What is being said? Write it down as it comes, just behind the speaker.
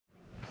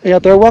Hey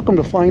out there, welcome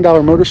to Flying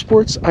Dollar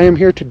Motorsports. I am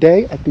here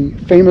today at the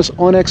famous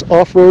Onyx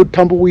Off-Road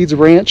Tumbleweeds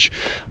Ranch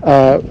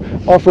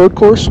off-road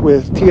course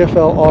with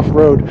TFL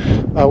Off-Road.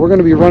 We're going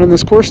to be running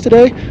this course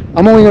today.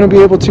 I'm only going to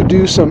be able to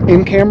do some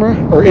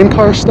in-camera or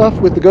in-car stuff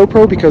with the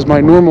GoPro because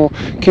my normal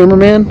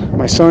cameraman,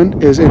 my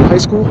son, is in high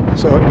school.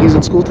 So he's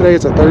in school today.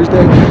 It's a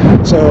Thursday.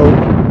 So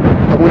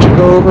I want you to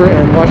go over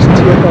and watch the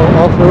TFL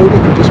Off-Road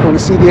if you just want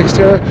to see the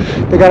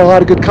Xterra. They got a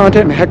lot of good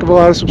content and a heck of a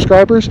lot of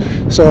subscribers.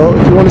 So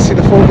if you want to see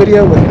the full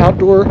video with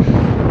outdoor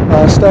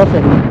stuff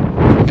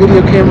and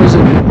video cameras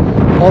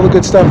and all the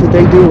good stuff that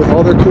they do with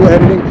all their cool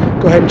editing,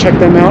 go ahead and check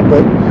them out.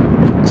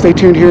 But stay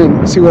tuned here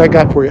and see what I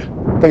got for you.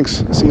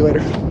 Thanks. See you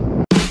later.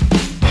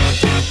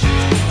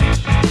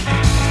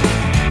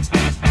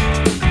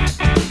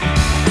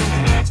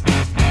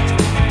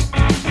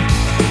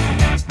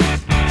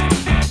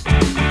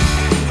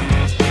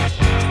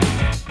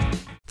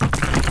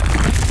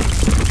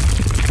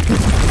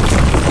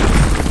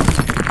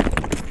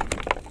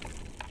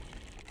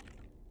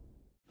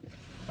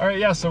 Alright,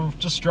 yeah, so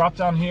just drop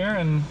down here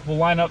and we'll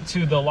line up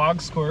to the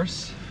logs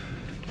course.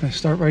 Can I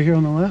start right here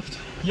on the left?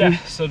 Yeah,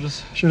 so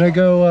just... Should I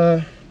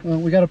go, well,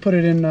 we got to put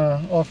it in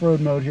off-road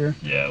mode here.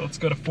 Yeah, let's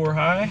go to 4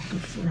 high. Go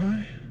 4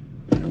 high.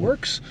 It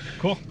works.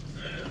 Cool.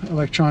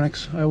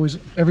 Electronics.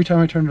 Every time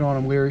I turn it on,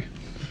 I'm leery.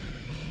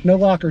 No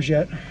lockers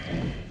yet.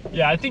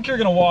 Yeah, I think you're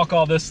going to walk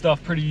all this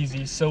stuff pretty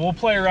easy. So we'll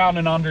play around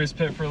in Andre's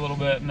pit for a little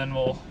bit and then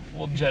we'll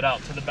jet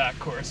out to the back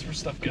course where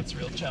stuff gets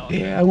real challenging.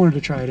 Yeah, I wanted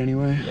to try it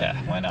anyway. Yeah,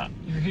 why not?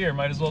 You're here,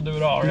 might as well do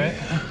it all, right?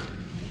 Yeah.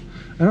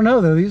 I don't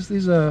know though,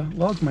 these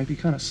logs might be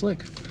kind of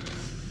slick.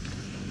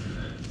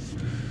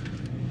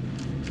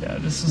 Yeah,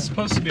 this is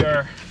supposed to be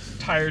our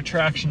tire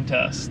traction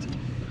test.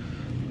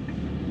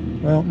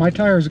 Well, my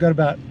tires got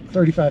about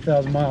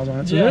 35,000 miles on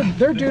it, so yeah,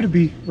 they're due to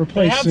be replaced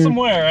They had soon. some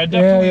wear, I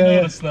definitely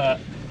noticed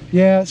that.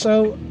 Yeah,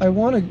 so I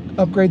want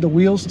to upgrade the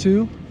wheels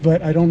too,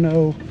 but I don't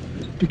know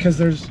because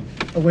there's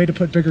a way to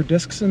put bigger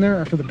discs in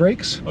there for the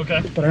brakes.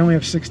 Okay. But I only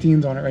have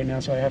 16s on it right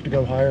now, so I have to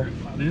go higher.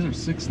 Wow, these are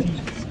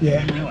 16s. Yeah. I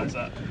didn't realize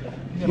that.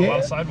 You got a lot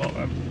of sidewall,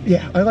 man.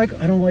 Yeah, I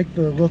don't like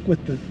the look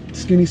with the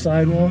skinny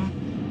sidewall.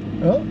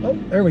 Oh,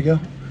 there we go.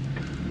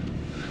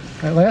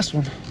 That last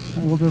one, a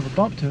little bit of a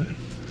bump to it.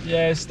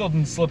 Yeah, it still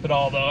didn't slip at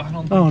all though. I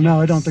don't think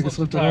I don't think it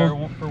slipped at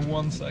all. For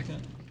 1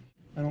 second.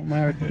 I don't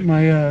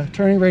my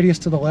turning radius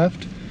to the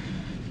left.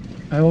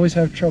 I always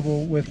have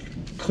trouble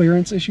with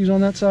clearance issues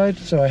on that side,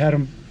 so I had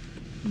them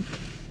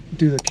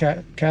do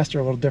the caster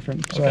a little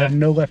different. So I have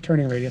no left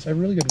turning radius. I have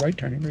really good right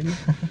turning radius.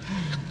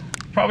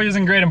 Probably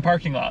isn't great in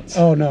parking lots.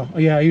 Oh no,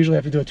 yeah, I usually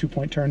have to do a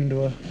 2-point turn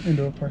into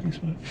a parking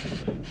spot.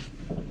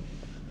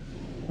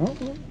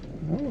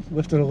 Oh,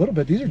 lifted a little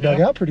bit. These are dug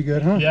out pretty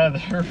good, huh? Yeah,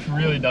 they're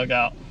really dug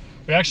out.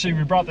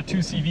 We brought the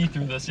 2CV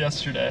through this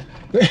yesterday.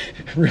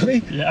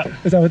 Really? Yeah.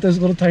 Is that what those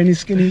little tiny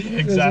skinny,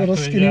 those little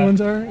skinny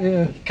ones are?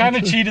 Yeah. Kind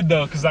of cheated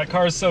though, because that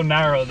car is so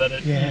narrow that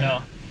it, you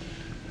know,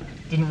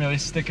 didn't really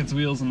stick its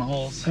wheels in the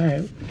holes. All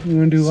right, you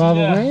want to do lava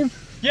lane?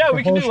 Yeah,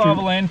 we can do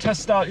lava lane.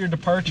 Test out your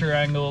departure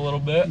angle a little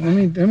bit.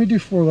 Let me do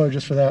 4 low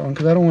just for that one,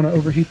 because I don't want to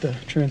overheat the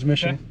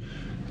transmission.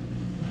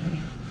 Okay.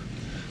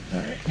 All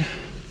right.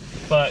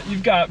 But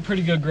you've got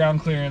pretty good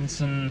ground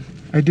clearance and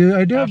I do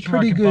have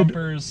pretty good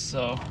bumpers,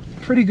 so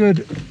pretty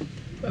good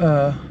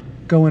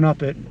going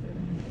up it.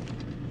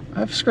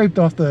 I've scraped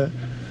off the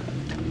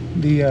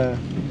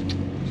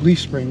leaf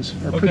springs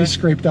are pretty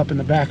scraped up in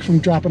the back from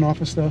dropping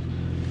off of stuff.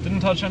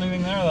 Didn't touch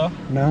anything there though.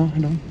 No,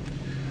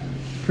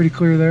 pretty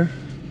clear there.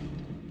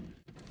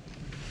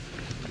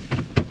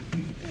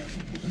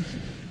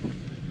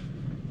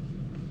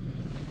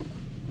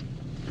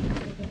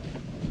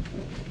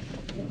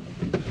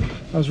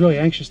 I was really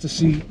anxious to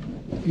see,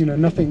 you know,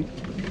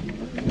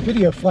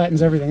 video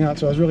flattens everything out,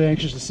 so I was really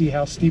anxious to see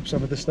how steep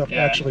some of this stuff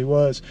actually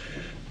was,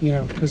 you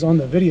know, because on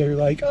the video you're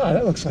like, oh,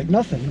 that looks like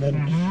nothing, and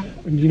then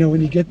when, you know, when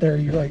you get there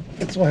you're like,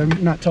 that's why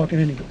I'm not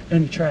talking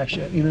any trash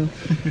yet, you know.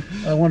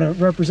 I want to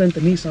represent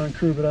the Nissan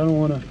crew, but I don't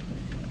want to,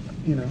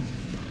 you know,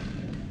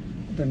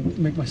 then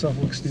make myself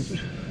look stupid.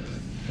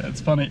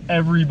 It's funny,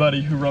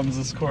 everybody who runs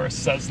this course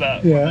says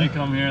that when they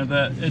come here,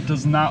 that it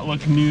does not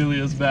look nearly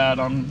as bad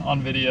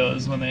on video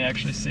as when they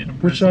actually see it in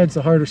person. Which side's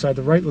the harder side?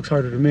 The right looks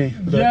harder to me.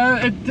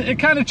 Yeah, it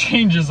kind of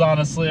changes,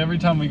 honestly, every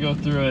time we go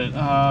through it.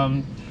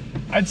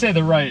 I'd say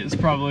the right has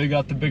probably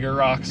got the bigger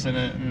rocks in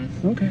it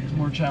and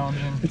more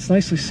challenging. It's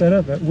nicely set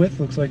up. That width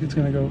looks like it's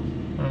going to go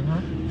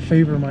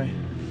favor my...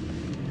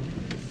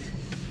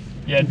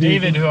 Yeah,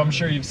 David, who I'm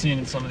sure you've seen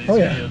in some of these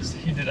videos,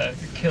 he did a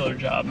killer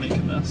job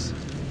making this.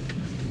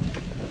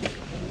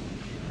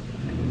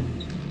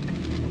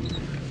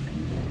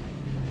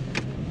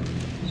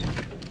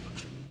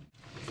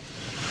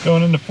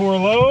 Going into 4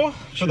 low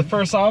for the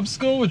first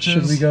obstacle, which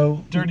is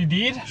Dirty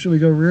Deed. Should we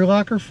go rear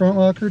locker, front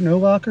locker, no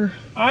locker?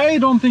 I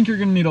don't think you're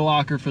going to need a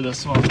locker for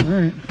this one. All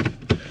right.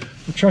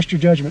 Well, trust your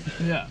judgment.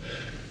 Yeah.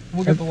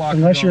 We'll get the locker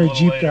Unless you're a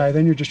Jeep guy,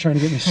 then you're just trying to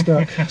get me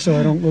stuck so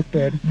I don't look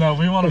bad. No,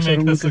 we want to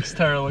make this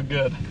Xterra look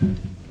good.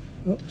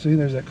 Oh, see,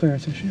 there's that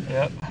clearance issue.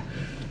 Yep.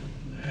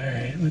 All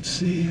right, let's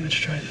see. Let's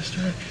try this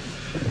track.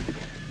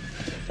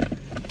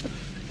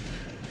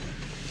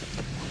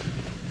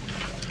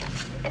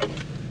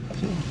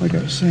 like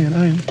I was saying,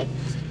 I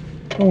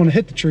don't want to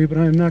hit the tree, but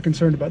I am not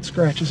concerned about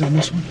scratches on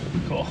this one.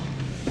 Cool.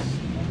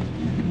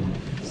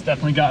 It's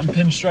definitely gotten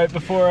pinstripe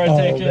before, I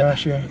take it. Oh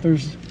gosh, yeah.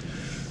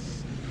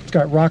 It's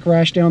got rock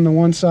rash down the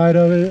one side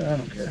of it. I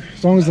don't care.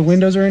 As long as the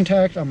windows are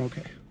intact, I'm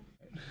okay.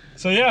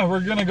 So yeah, we're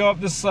gonna go up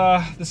this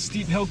this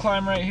steep hill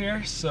climb right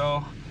here.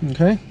 So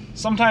okay.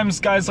 Sometimes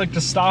guys like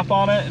to stop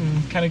on it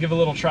and kind of give a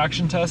little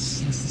traction test,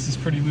 since this is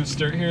pretty loose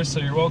dirt here. So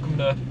you're welcome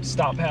to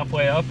stop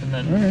halfway up and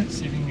then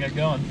see if you can get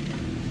going.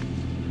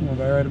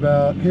 Am I right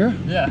about here?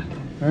 Yeah.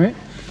 All right.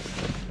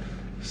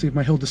 See if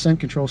my hill descent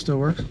control still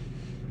works.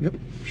 Yep,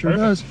 sure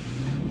does.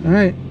 All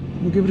right,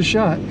 we'll give it a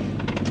shot.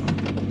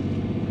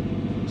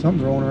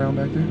 Something's rolling around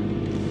back there.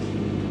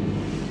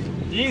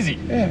 Easy.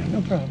 Yeah,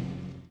 no problem.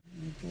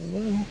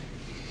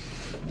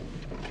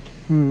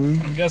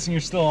 I'm guessing you're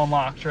still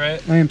unlocked,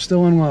 right? I am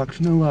still unlocked,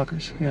 no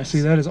lockers. Yeah,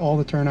 see, that is all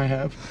the turn I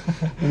have.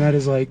 And that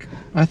is like,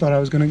 I thought I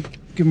was gonna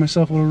give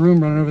myself a little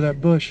room running over that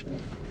bush.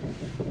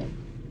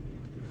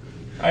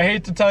 I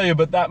hate to tell you,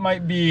 but that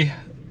might be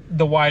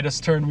the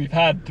widest turn we've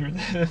had through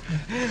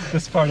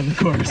this part of the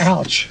course.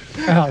 Ouch,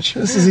 ouch.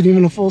 This isn't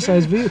even a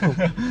full-size vehicle.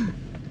 There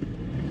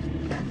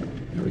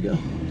we go.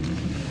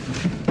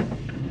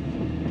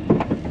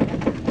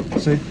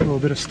 See, a little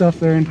bit of stuff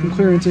there and some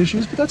clearance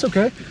issues, but that's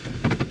okay.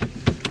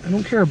 I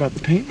don't care about the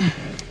paint.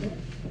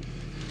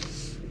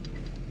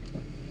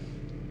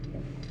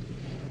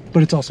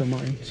 But it's also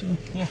mine, so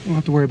yeah. I don't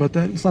have to worry about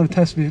that. It's not a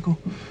test vehicle.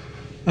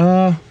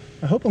 I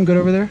hope I'm good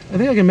over there. I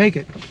think I can make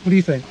it. What do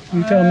you think?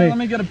 You tell me. Let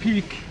me get a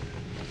peek.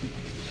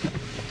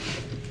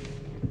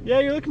 Yeah,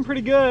 you're looking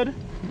pretty good.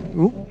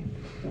 Ooh.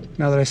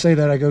 Now that I say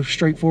that, I go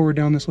straight forward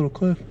down this little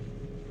cliff.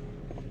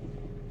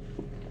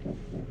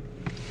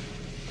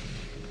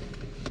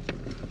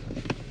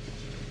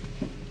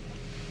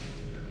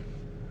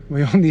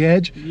 We on the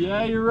edge?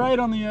 Yeah, you're right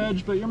on the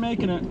edge, but you're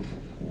making it.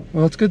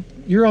 Well, it's good.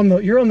 You're on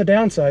the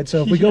downside,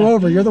 so if we go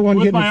over, you're the one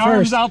getting it first. With my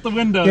arms out the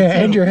window. Yeah,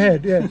 too. and your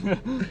head. Yeah.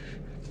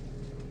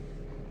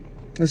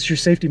 This is your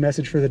safety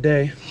message for the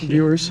day,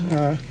 viewers.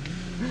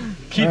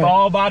 Keep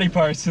all body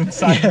parts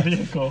inside the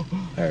vehicle.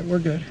 All right, we're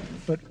good.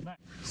 But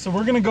so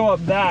we're gonna go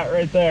up that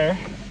right there.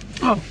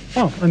 Oh,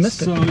 I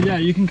missed it. So yeah,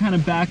 you can kind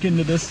of back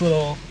into this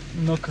little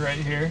nook right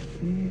here.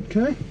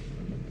 Okay.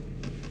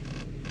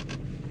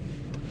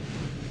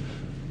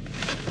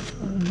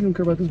 You don't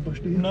care about this bush,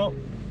 do you? Nope.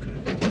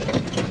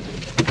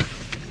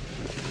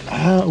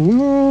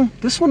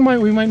 This one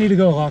we might need to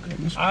go a locker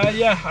on this one.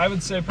 Yeah, I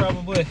would say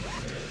probably.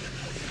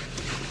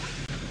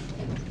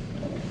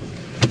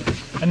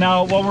 And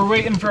now, while we're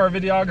waiting for our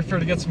videographer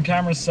to get some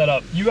cameras set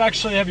up, you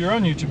actually have your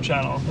own YouTube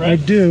channel, right? I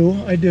do.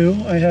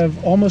 I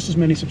have almost as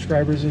many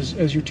subscribers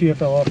as your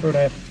TFL off-road.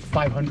 I have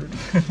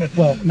 500.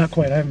 Well, not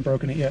quite. I haven't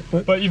broken it yet.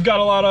 But you've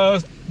got a lot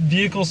of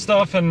vehicle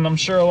stuff, and I'm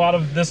sure a lot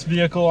of this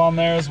vehicle on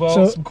there as well.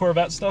 So some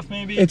Corvette stuff,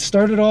 maybe? It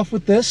started off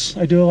with this.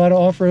 I do a lot of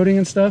off-roading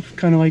and stuff,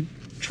 kind of like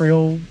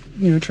trail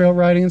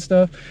riding and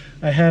stuff.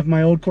 I have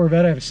my old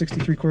Corvette. I have a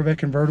 63 Corvette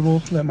convertible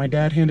that my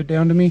dad handed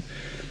down to me.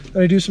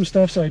 But I do some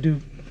stuff, so I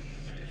do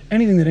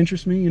anything that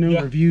interests me,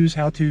 reviews,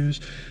 how-tos,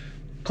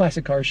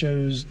 classic car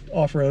shows,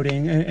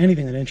 off-roading,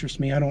 anything that interests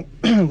me. I don't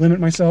limit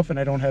myself, and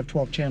I don't have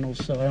 12 channels,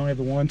 so I only have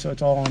the one, so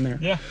it's all on there.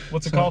 Yeah,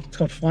 what's it called? It's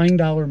called Flying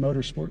Dollar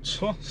Motorsports.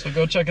 Cool, so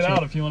go check it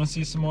out if you want to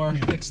see some more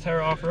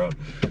Xterra off-road.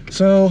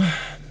 So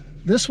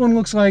this one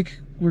looks like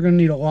we're going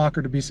to need a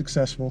locker to be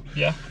successful.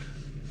 Yeah.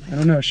 I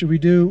don't know,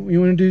 you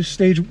want to do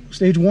stage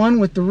 1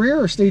 with the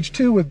rear or stage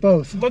 2 with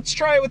both? Let's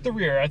try it with the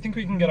rear. I think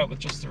we can get up with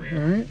just the rear.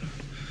 All right.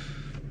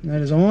 That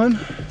is on.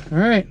 All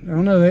right. I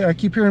don't know. I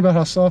keep hearing about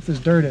how soft this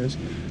dirt is.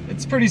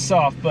 It's pretty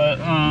soft, but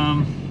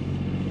I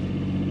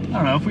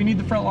don't know. If we need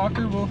the front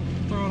locker, we'll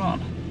throw it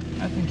on.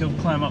 I think you'll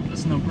climb up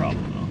this, no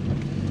problem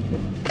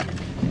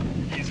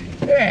though. Easy.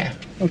 Yeah.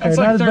 Okay. That's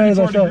not like as bad as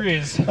I 34 thought.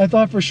 degrees. I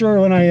thought for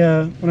sure when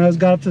I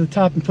got up to the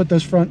top and put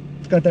those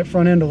got that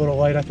front end a little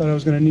light, I thought I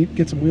was going to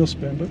get some wheel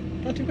spin, but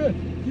not too bad.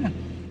 Yeah.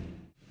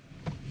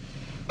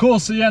 Cool,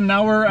 so yeah,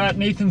 now we're at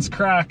Nathan's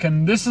Crack,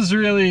 and this is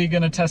really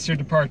gonna test your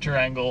departure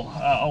angle.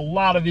 A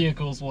lot of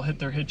vehicles will hit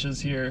their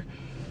hitches here,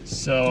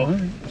 so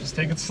just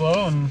take it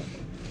slow. And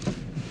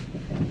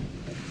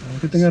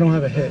good thing I don't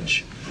have a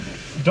hitch.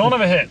 You don't have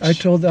a hitch? I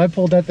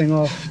pulled that thing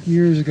off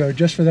years ago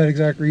just for that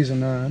exact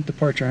reason,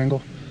 departure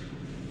angle.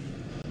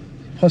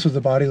 Plus with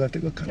the body lift,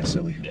 it looked kind of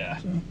silly. Yeah.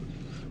 So,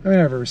 I mean,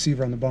 I have a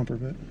receiver on the bumper,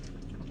 but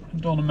I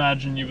don't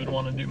imagine you would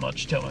want to do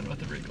much towing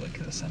with a rig like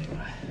this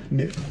anyway.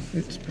 No,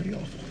 it's pretty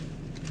awful.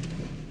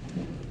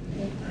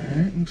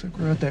 Alright, looks like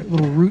we're at that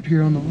little root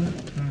here on the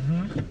left.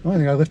 Oh, I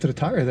think I lifted a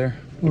tire there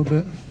a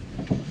little bit.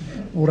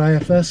 Old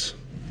IFS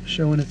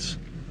showing its...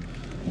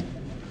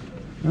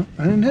 No,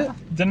 I didn't hit.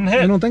 Didn't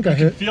hit. I don't think I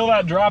hit. Feel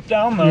that drop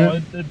down though.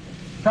 Yeah. It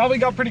probably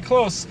got pretty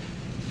close.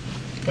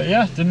 But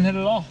yeah, didn't hit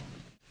at all.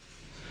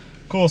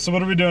 Cool, so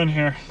what are we doing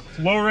here?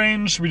 Low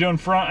range, we doing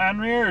front and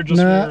rear or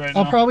just rear right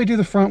now? I'll probably do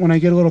the front when I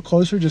get a little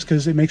closer just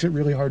because it makes it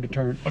really hard to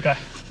turn. Okay.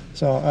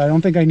 So I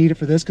don't think I need it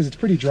for this because it's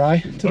pretty dry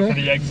today. But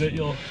for the exit,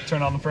 you'll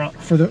turn on the front?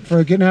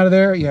 For getting out of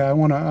there, yeah,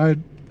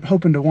 I'm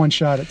hoping to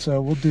one-shot it,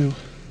 so we'll do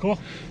Cool.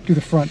 do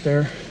the front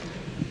there.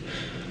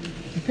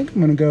 I think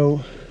I'm gonna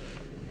go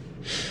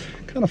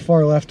kind of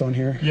far left on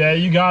here. Yeah,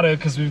 you got it,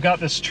 because we've got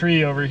this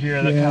tree over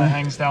here that kind of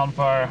hangs down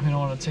far. We don't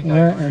want to take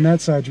that. And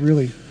that side's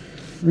really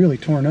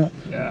torn up.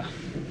 Yeah.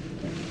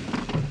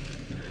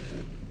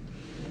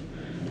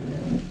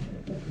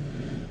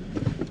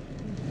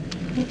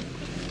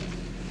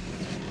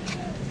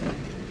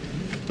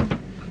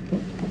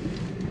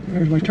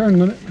 There's my turn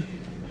limit.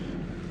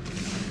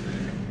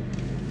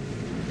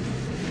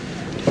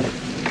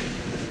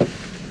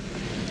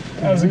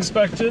 As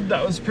expected,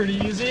 that was pretty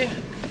easy.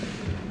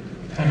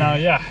 And now,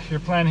 yeah,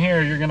 your plan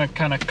here, you're gonna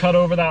kind of cut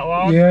over that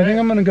log. Yeah, right? I think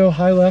I'm gonna go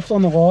high left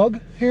on the log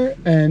here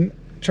and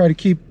try to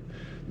keep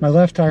my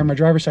left tire, my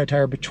driver's side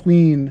tire,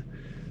 between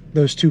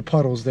those two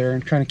puddles there,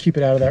 and trying to keep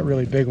it out of that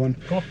really big one.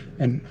 Cool.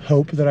 And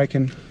hope that I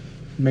can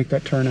make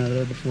that turn out of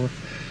there before.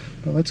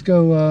 But let's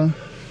go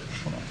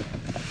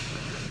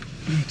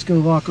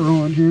lock her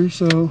on here.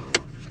 So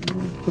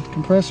put the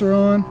compressor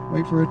on,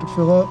 wait for it to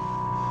fill up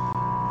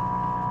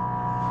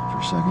for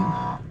a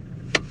second.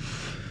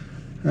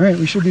 All right,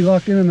 we should be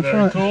locked in the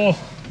front. Cool.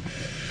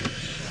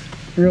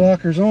 Rear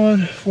locker's on,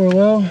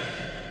 4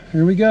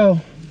 Here we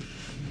go.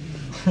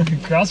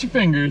 Cross your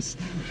fingers.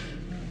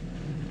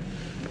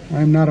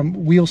 I'm not a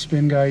wheel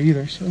spin guy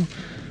either, so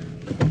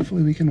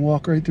hopefully we can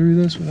walk right through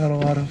this without a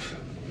lot of...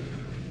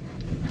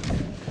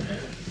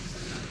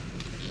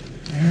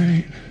 All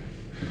right.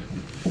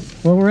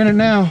 Well, we're in it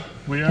now.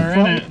 We are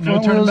in it.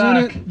 No turning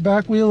back.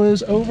 Back wheel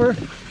is over.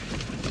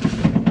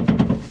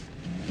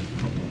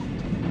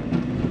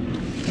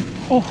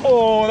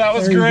 Oh, that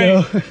was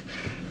great.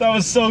 That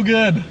was so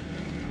good.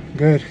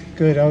 Good.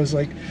 I was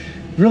like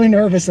really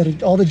nervous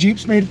that all the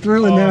Jeeps made it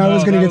through, and then I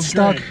was going to get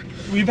stuck. Great.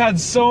 We've had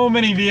so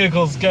many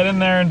vehicles get in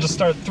there and just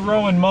start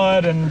throwing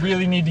mud and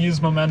really need to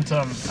use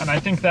momentum. And I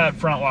think that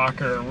front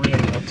locker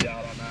really helped you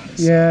out on that.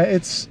 So. Yeah,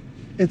 it's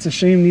a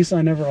shame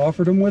Nissan never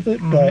offered them with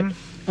it, but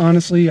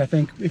honestly, I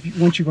think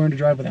once you learn to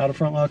drive without a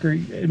front locker,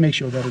 it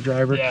makes you a better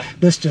driver. Yeah.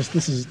 This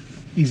is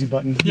easy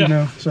button, you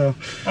know, so.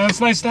 And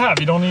it's nice to have.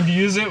 You don't need to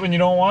use it when you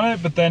don't want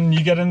it, but then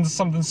you get into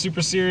something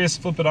super serious,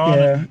 flip it on.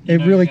 Yeah,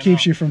 it really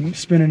keeps you from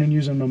spinning and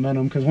using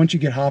momentum, because once you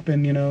get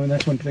hopping, you know, and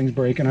that's when things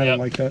break, and I don't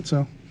like that,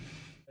 so.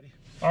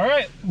 All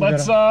right,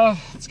 let's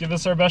give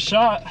this our best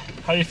shot.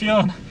 How you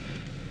feeling?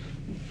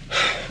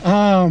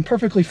 I'm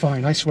perfectly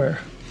fine, I swear.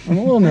 I'm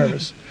a little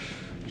nervous.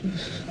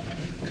 Just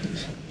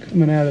 'cause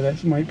coming out of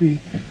this might be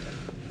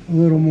a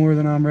little more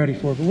than I'm ready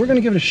for, but we're gonna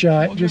give it a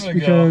shot, just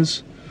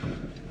because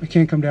I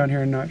can't come down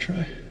here and not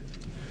try.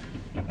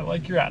 I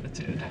like your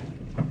attitude.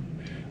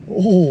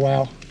 Oh,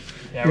 wow.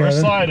 Yeah, we're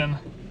sliding.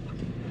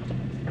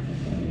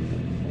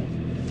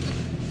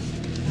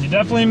 You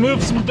definitely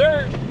moved some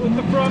dirt with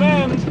the front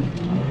end.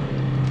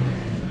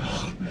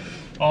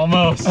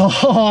 Almost.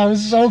 Oh, I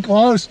was so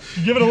close.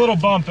 You give it a little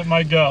bump, it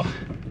might go.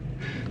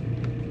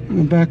 I'm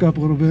gonna back up a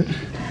little bit.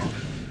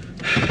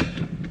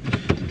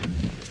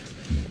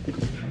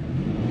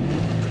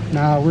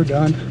 Nah, we're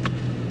done.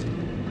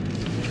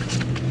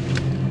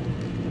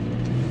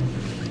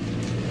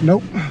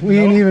 Nope, we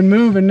ain't even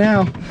moving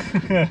now.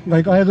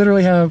 Like, I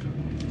literally have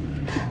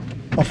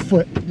a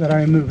foot that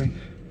I am moving.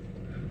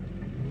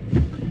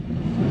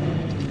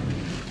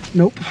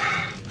 Nope.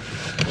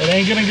 It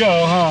ain't gonna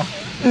go, huh?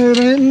 It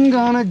ain't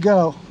gonna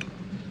go.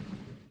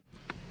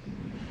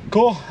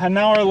 Cool, and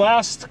now our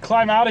last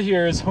climb out of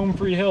here is Home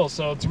Free Hill,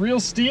 so it's real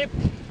steep.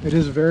 It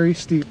is very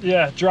steep.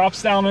 Yeah, it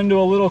drops down into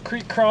a little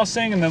creek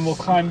crossing, and then we'll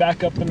climb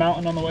back up the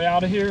mountain on the way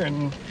out of here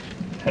and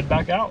head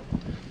back out.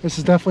 This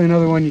is definitely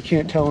another one you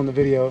can't tell in the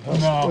video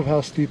of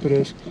how steep it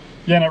is.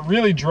 Yeah, and it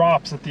really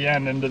drops at the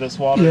end into this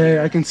water.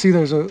 Yeah, I can see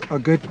there's a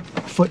good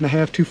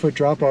 1.5 to 2 foot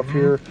drop off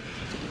here.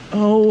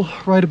 Oh,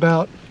 right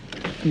about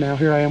now.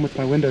 Here I am with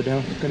my window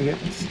down. I'm gonna get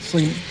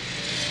sleep.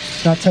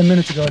 Not 10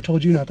 minutes ago I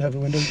told you not to have the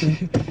windows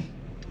down.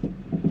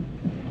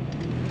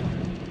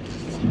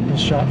 Little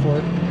shot for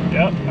it.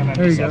 Yep, and then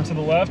just up to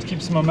the left,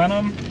 keep some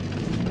momentum.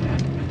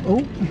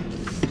 Oh,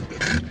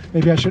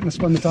 maybe I shouldn't have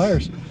spun the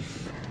tires.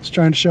 Just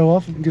trying to show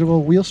off and get a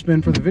little wheel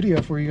spin for the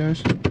video for you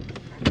guys.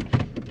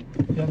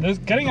 Yeah,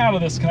 getting out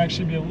of this can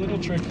actually be a little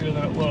trickier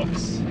than it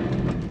looks.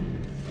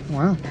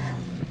 Wow,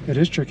 it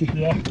is tricky.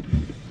 Yeah.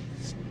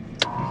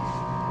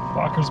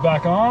 Locker's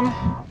back on.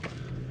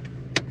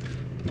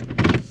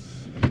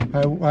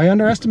 I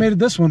underestimated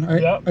this one.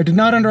 I did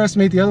not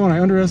underestimate the other one. I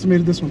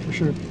underestimated this one for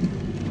sure.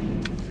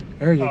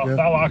 There you go.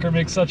 That locker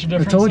makes such a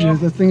difference. I told you,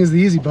 the thing is the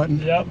easy button.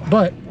 Yep.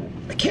 But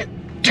I can't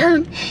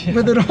turn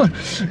with it on.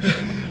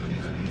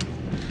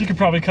 You could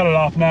probably cut it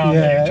off now.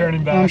 Yeah, you're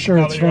turning back. I'm sure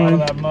it's fine. Out of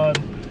that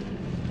mud.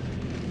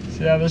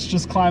 So yeah, this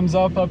just climbs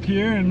up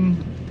here,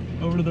 and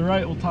over to the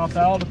right we'll top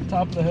out at the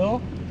top of the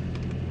hill.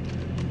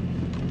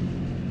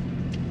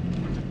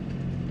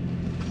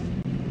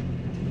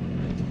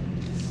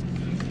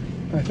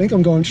 I think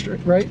I'm going straight,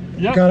 right?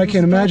 Yep, God, I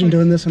can't imagine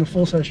doing this in a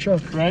full-size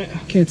truck. Right.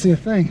 Can't see a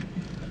thing.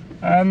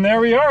 And there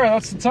we are,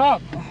 that's the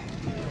top.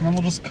 And then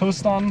we'll just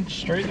coast on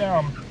straight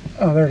down.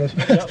 Oh, there it is.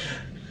 Yep.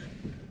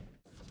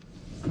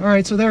 All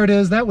right, so there it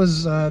is. That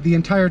was the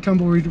entire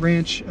Tumbleweed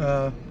Ranch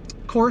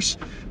course.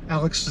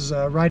 Alex is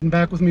riding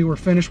back with me. We're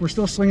finished. We're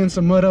still slinging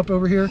some mud up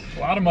over here. A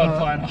lot of mud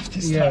flying off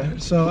these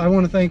tires. So I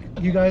want to thank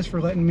you guys for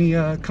letting me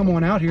come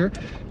on out here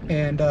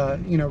and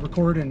you know,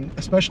 record, and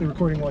especially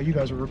recording while you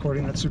guys were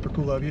recording. That's super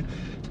cool of you.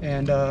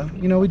 And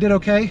you know, we did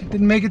okay.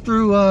 Didn't make it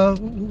through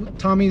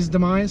Tommy's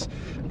demise.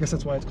 I guess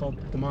that's why it's called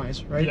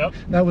demise, right? Yep.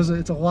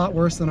 It's a lot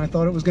worse than I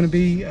thought it was going to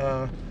be.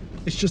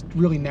 It's just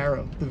really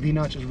narrow. The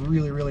V-notch is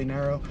really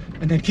narrow.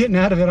 And then getting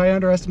out of it, I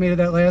underestimated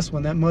that last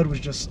one. That mud was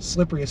just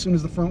slippery. As soon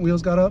as the front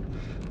wheels got up,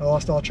 I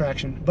lost all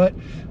traction. But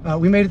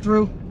we made it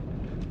through.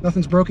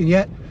 Nothing's broken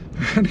yet.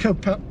 I'm gonna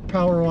go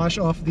power wash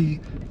off the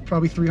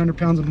probably 300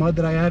 pounds of mud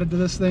that I added to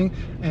this thing.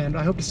 And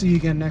I hope to see you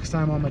again next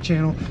time on my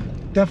channel.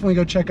 Definitely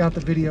go check out the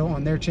video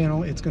on their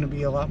channel. It's going to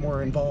be a lot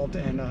more involved,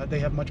 and they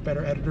have much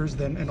better editors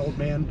than an old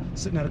man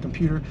sitting at a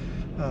computer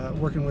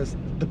working with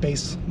the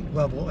base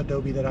level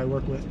Adobe that I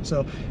work with.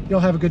 So y'all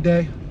have a good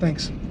day.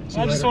 Thanks.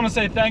 I just want to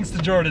say thanks to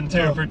Jordan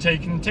too for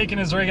taking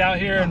his rig out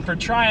here and for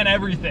trying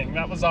everything.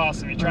 That was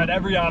awesome. He tried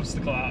every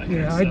obstacle out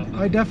here. Yeah, so.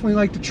 I definitely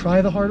like to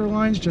try the harder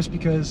lines just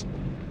because,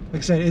 like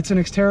I said, it's an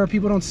Xterra.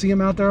 People don't see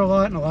them out there a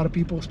lot, and a lot of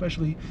people,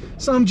 especially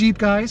some Jeep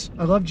guys,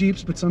 I love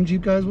Jeeps, but some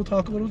Jeep guys will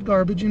talk a little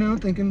garbage, you know,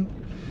 thinking,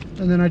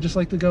 and then I just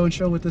like to go and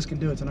show what this can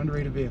do. It's an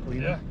underrated vehicle,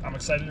 you know? Yeah, I'm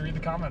excited to read the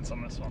comments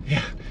on this one.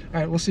 Yeah.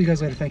 All right, we'll see you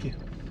guys later. Thank you.